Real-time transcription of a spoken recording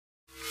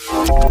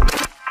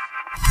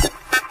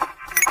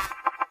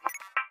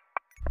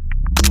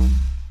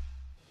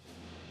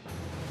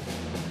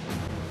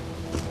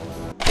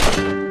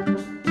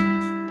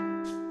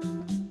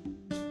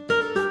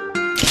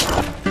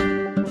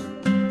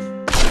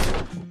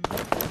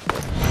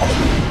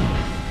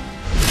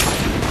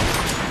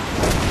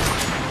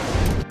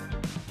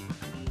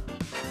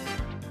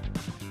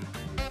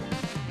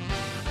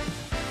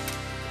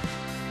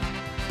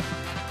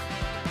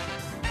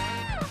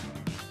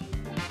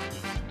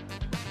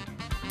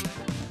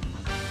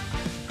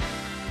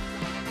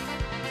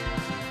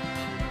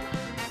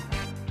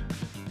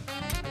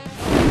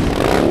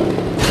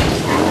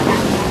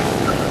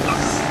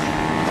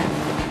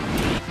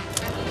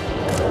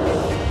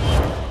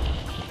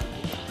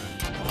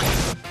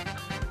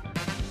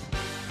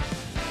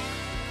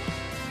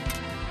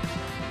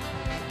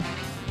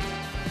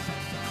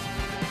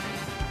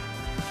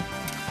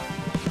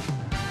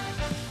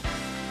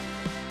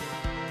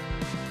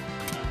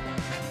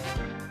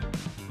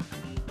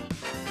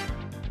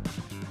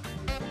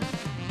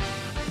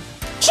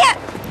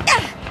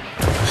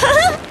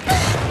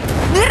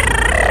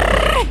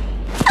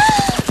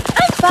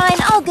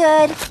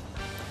good.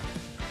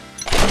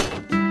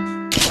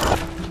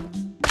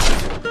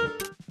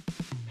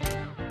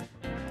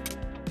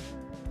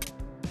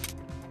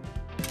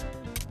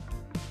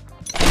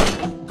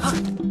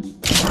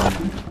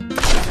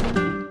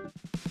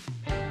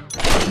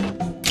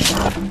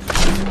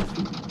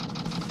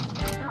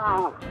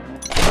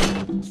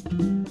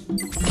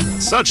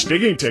 Such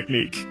digging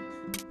technique.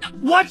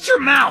 Watch your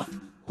mouth!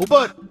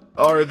 But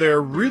are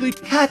there really...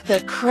 Cut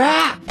the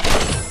crap!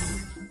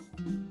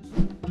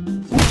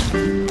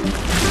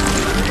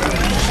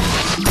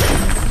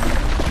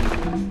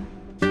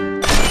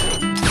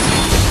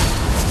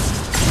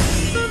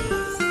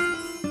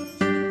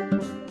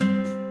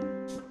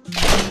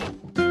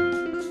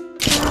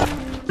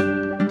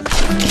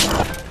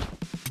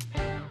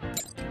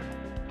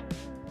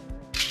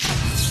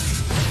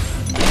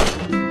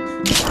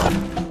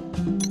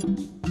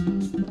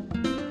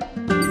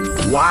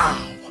 Wow!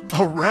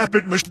 A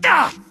rapid machine.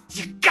 Ah!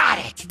 You got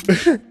it!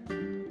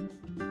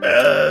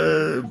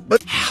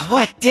 But...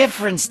 What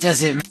difference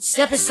does it make?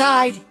 Step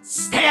aside!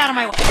 Stay out of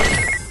my way!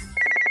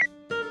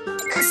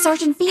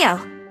 Sergeant Theo,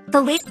 the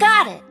lead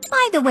got it.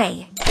 By the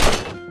way,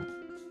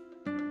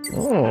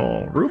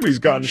 Oh, Ruby's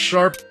gotten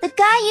sharp. the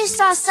guy you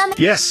saw summon...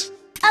 Yes.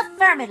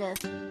 Affirmative.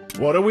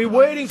 What are we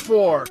waiting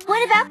for?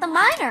 What about the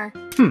miner?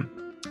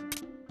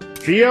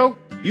 Theo,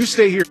 you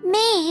stay here.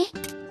 Me?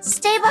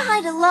 Stay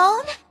behind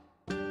alone?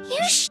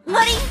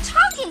 What are you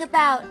talking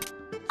about?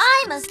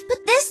 I must... But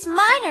this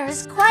miner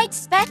is quite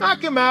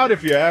Knock him out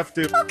if you have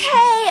to.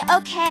 Okay.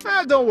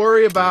 Don't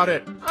worry about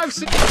it. I've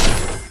seen...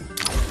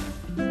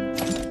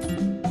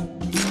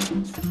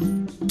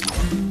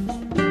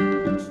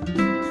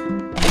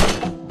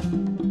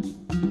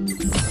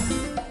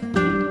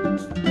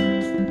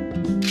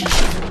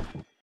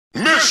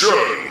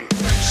 Mission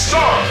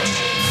start!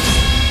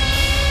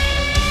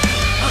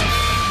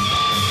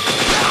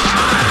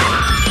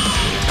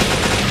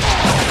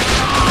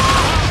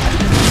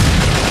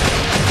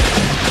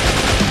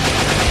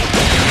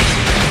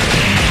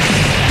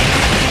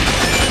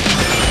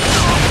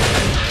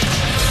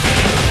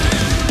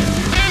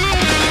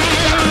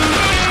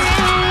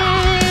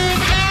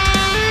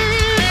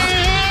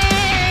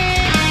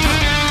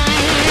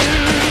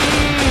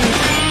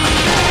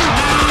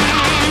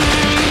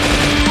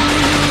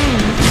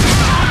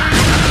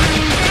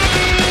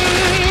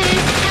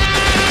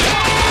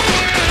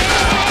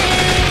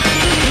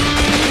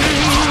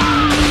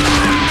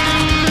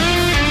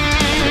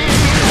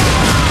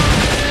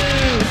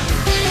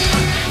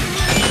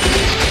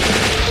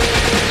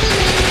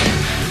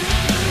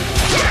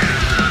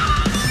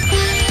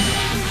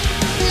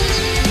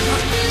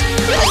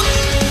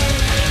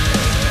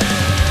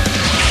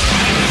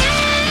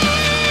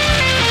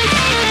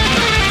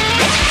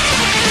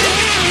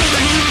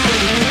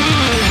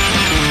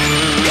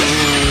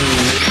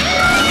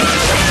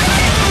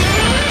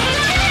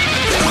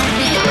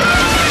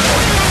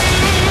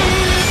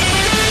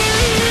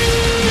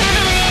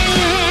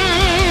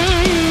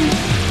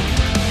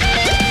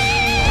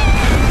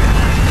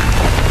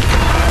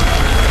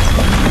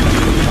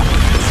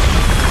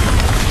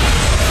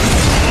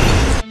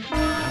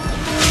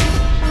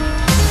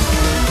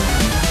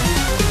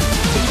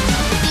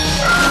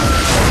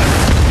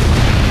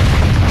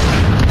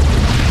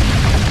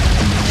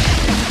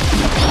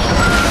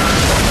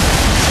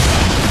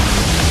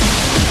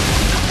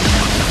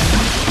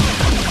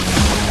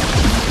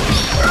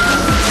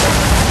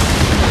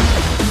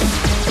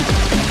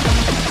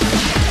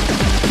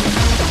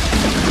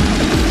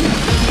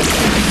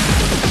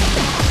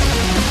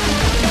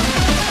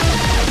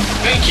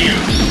 Thank you.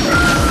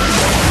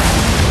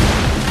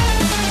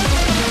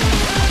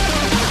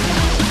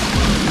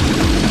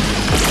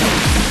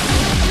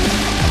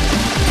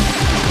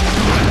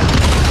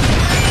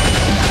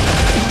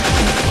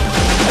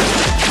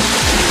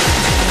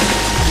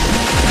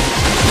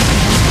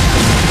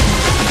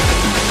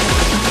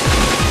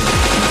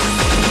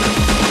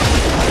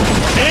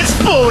 It's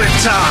bullet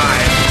time!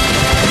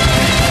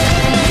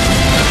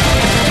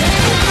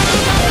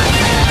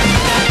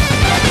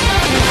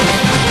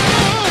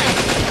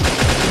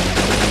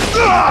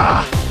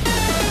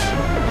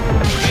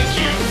 Thank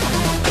you.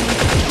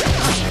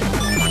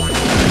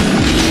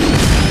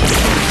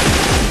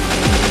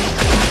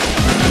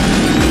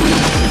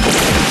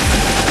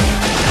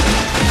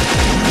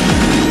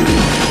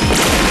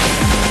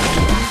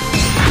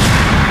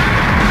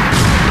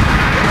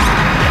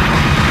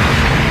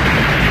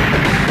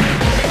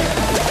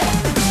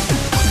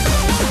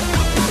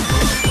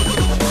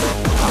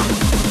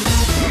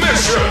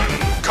 Mission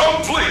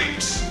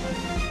complete!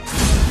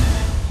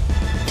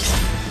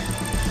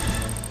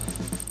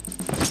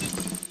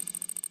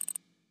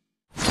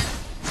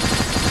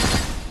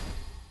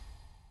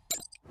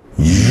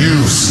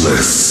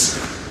 Useless.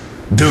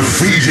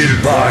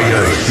 Defeated by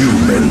a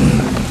human.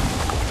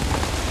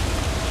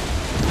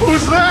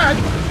 Who's that?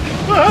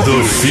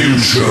 The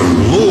future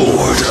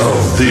lord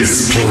of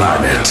this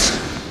planet.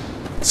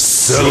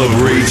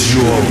 Celebrate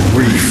your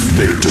brief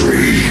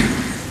victory.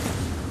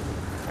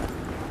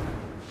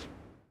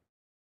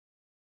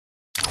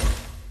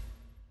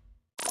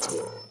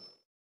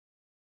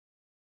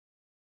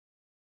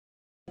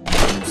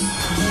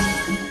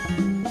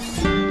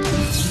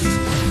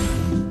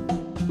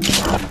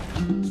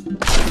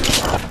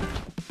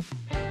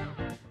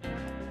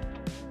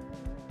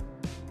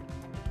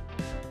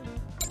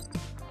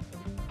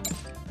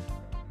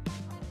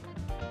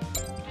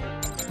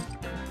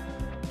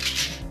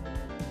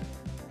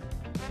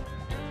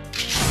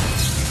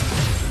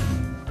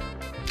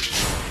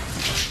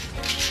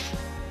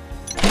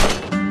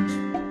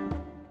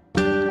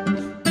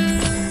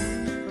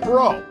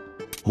 pro.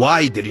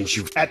 Why didn't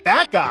you... At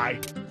that guy?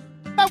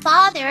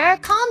 Father,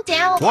 calm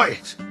down.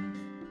 Quiet!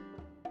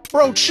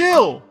 Bro,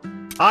 chill.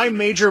 I'm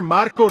Major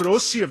Marco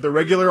Rossi of the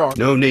regular army.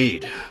 No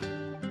need.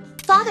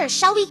 Father,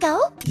 shall we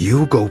go?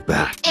 You go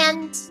back.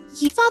 And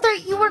you, Father,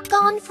 you were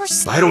gone for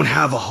I don't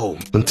have a home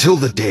until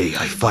the day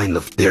I find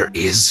the... There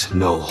is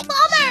no...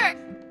 Father!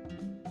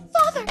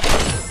 Father!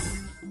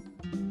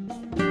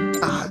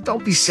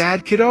 Don't be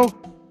sad, kiddo.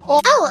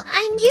 Oh,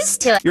 I'm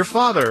used to it. Your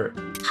father,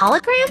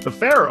 Hologram? the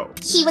Pharaoh.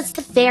 He was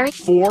the very...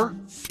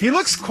 He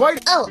looks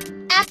quite... Oh,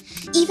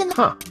 even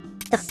Huh.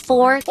 the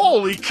four...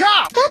 Holy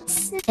cow!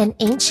 That's an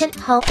ancient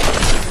hope.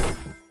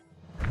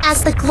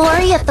 As the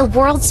glory of the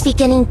world's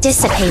beginning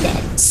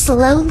dissipated,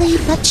 slowly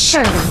but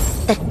surely,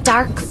 the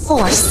dark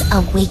force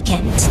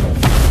awakened.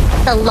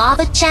 The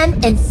lava gem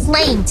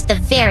inflamed the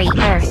very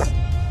earth.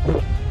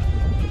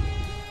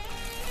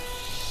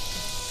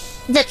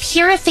 The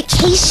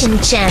purification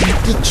gem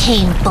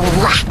became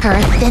blacker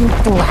than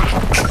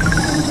black.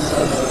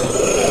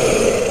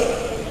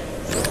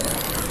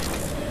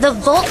 The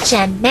Volt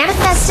Gem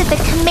manifested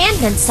the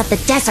commandments of the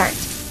desert.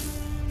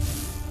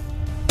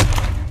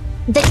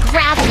 The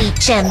Gravity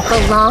Gem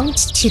belonged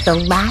to the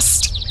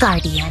last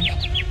Guardian.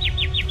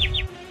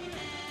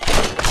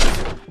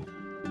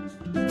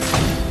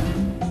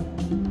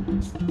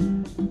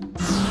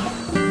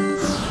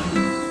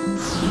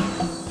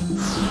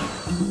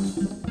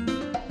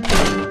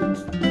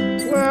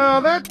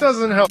 Well, that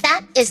doesn't help.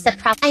 That is the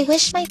problem. I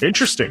wish my...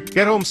 Interesting.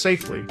 Get home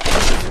safely.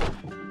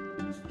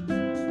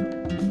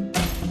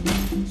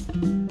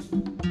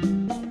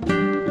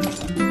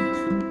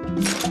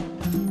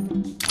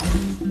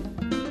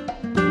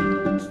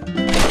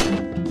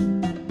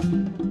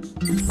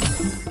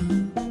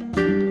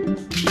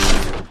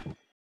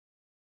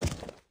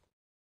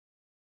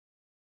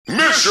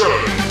 Mission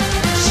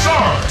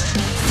start!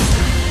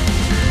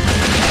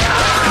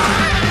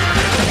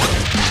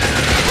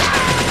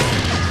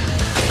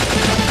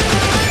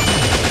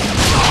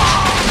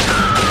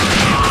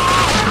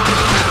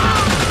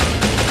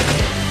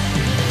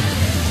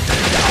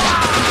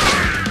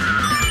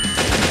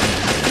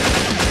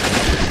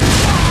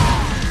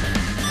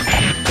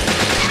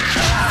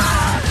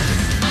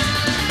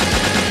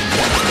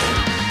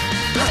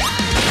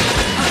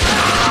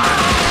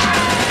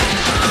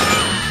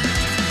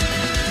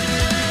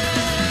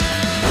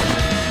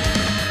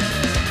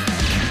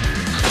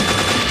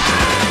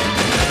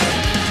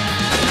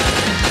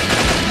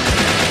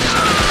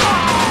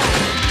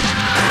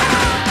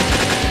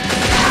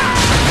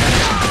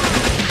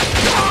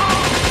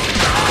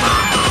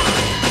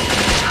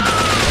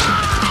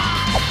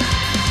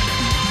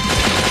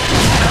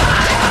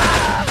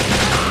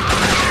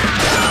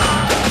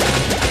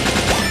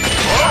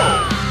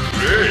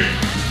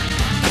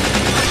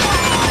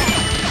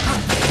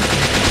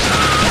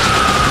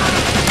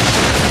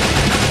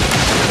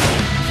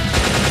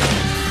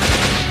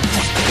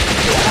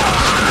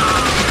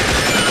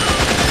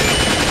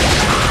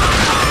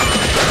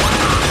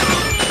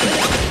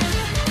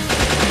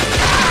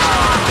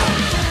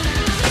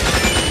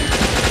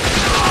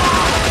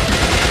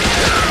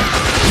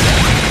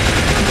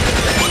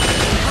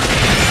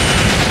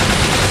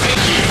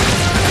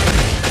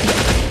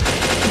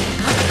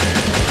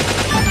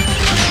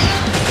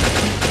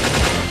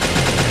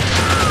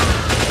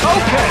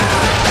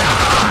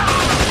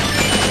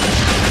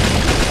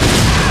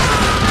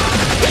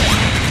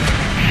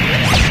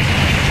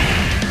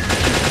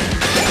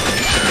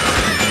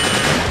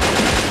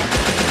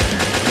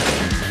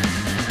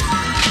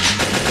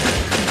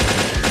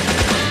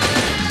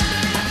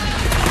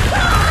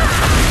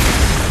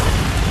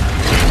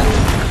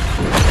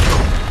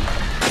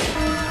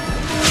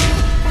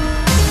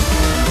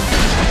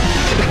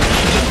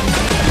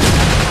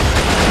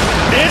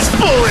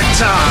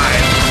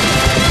 time!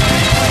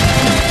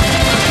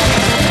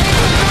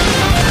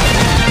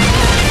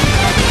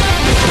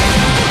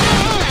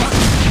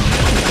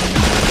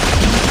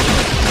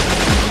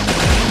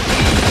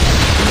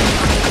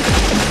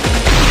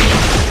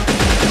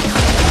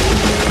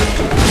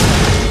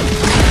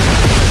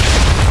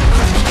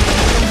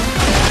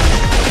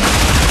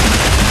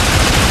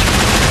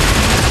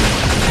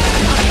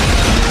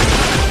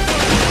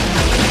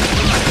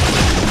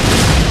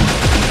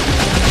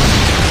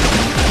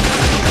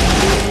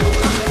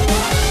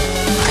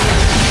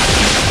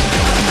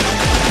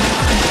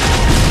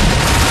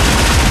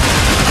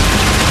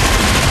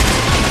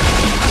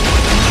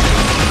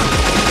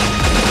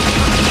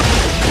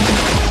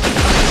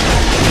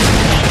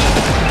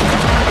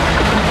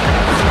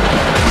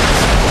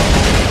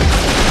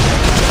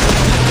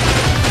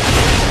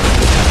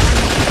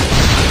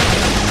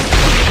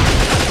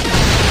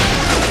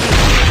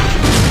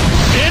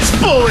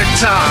 Bullet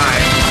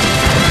time!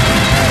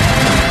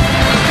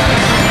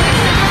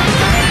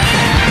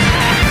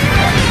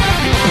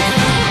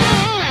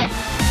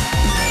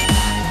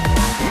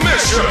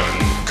 Mission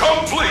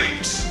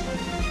complete!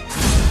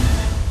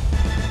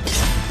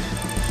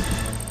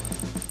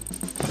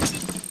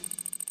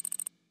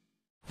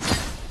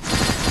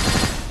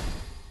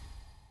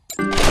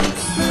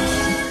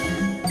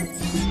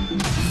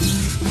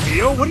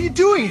 So what are you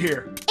doing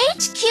here?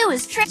 HQ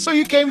is So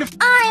you came to...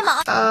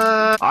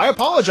 I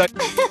apologize.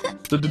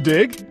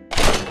 Dig?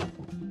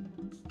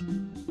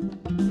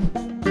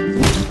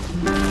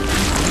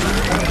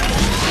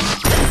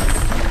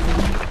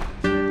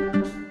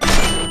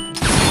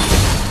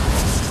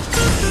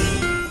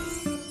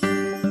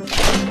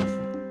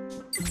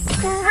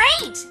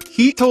 Great!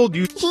 He told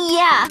you...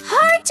 Yeah,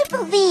 hard to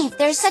believe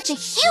there's such a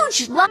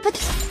huge lump, but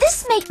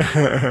this makes...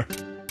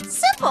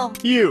 Simple.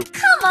 You.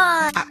 Come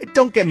on.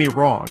 Don't get me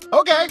wrong.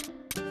 Okay.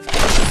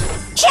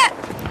 Yeah.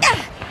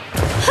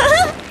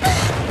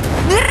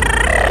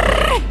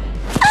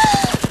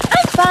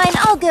 I'm fine,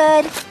 all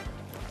good.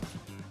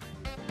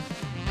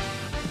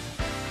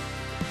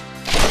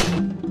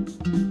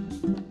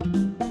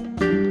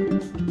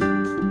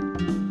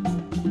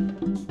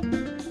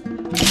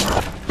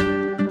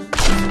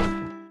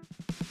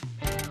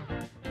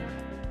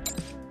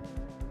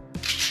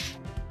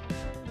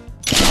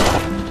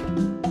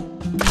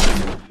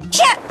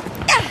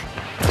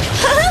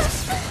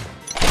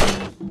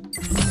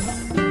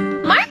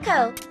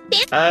 Marco,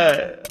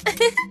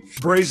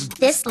 Brazen.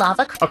 this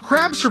lava A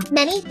crab's for...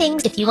 many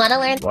things if you want to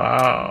learn.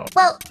 Wow.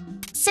 Well,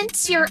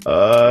 since you're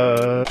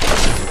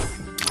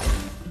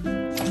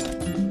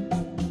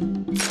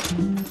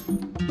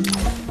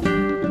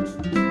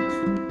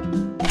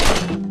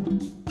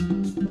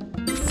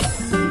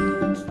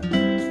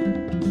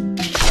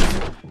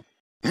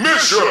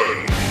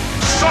Mission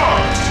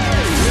start!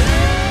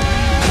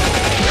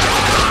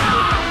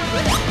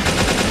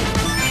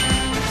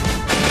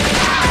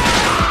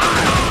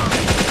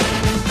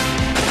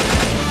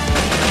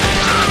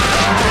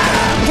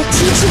 the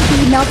teaching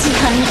bee melty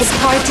honey is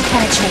hard to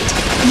penetrate.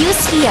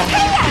 Use fear.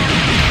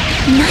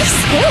 Nice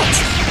hit!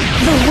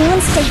 The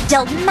wound state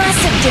dealt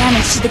massive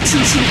damage to the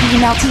teaching bee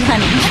melty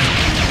honey.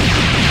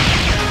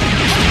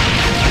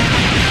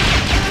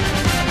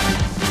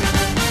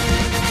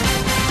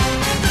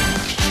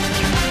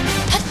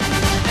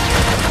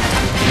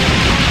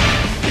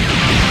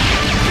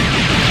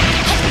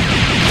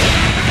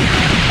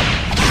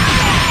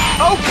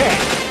 Okay.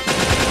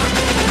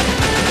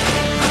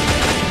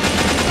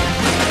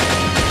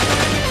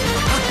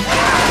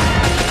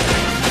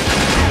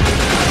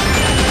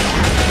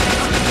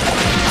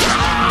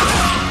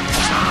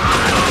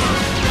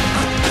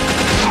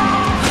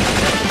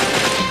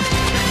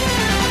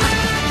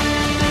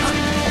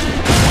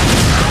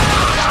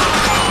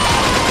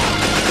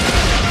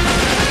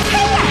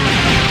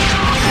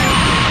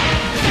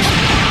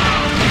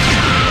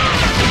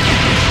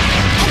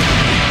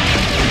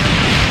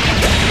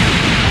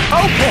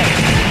 Okay.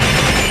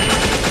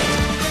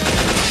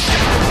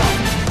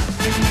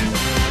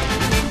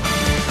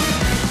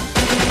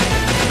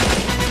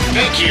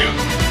 Thank you.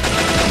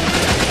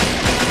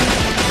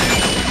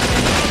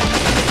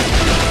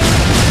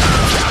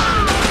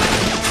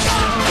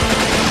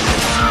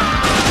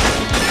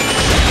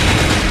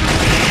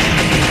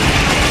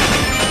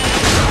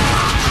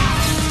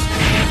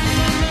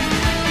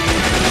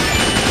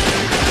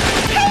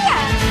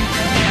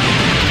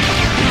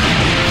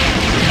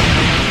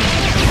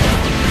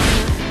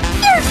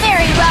 You're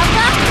very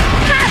welcome.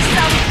 Have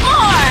some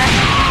more.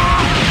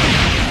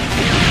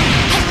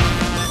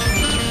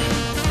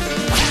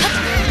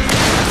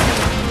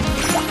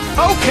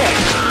 Okay.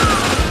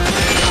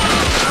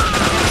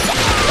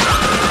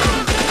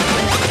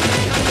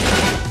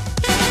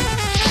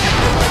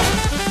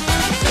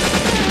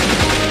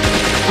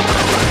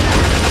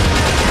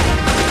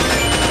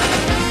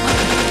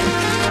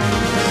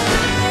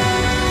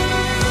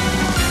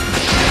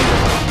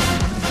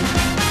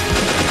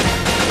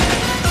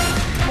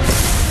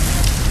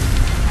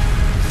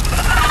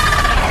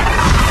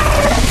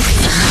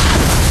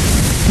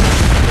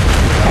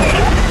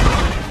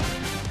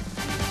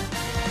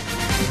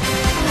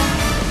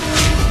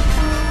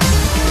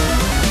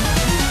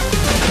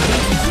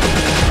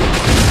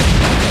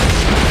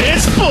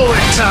 It's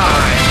bullet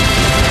time!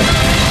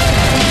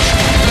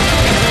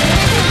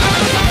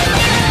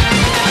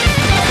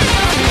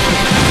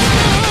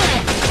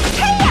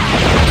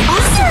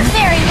 You're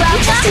very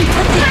welcome. Just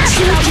inflicted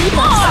 2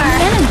 debuffs on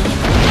the enemy.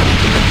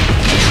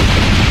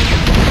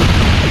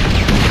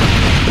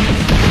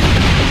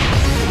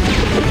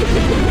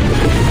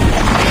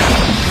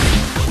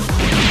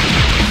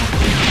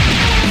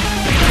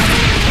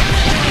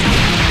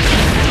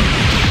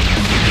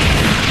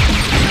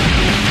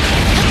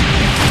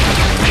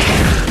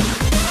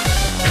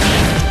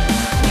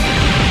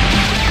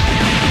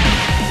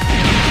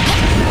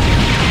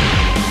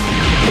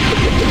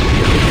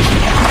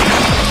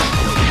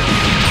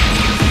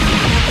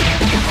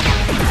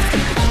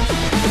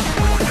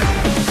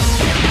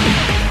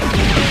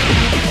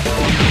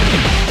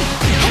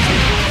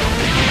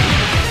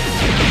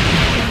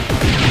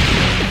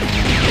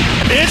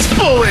 It's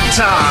bullet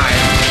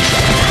time!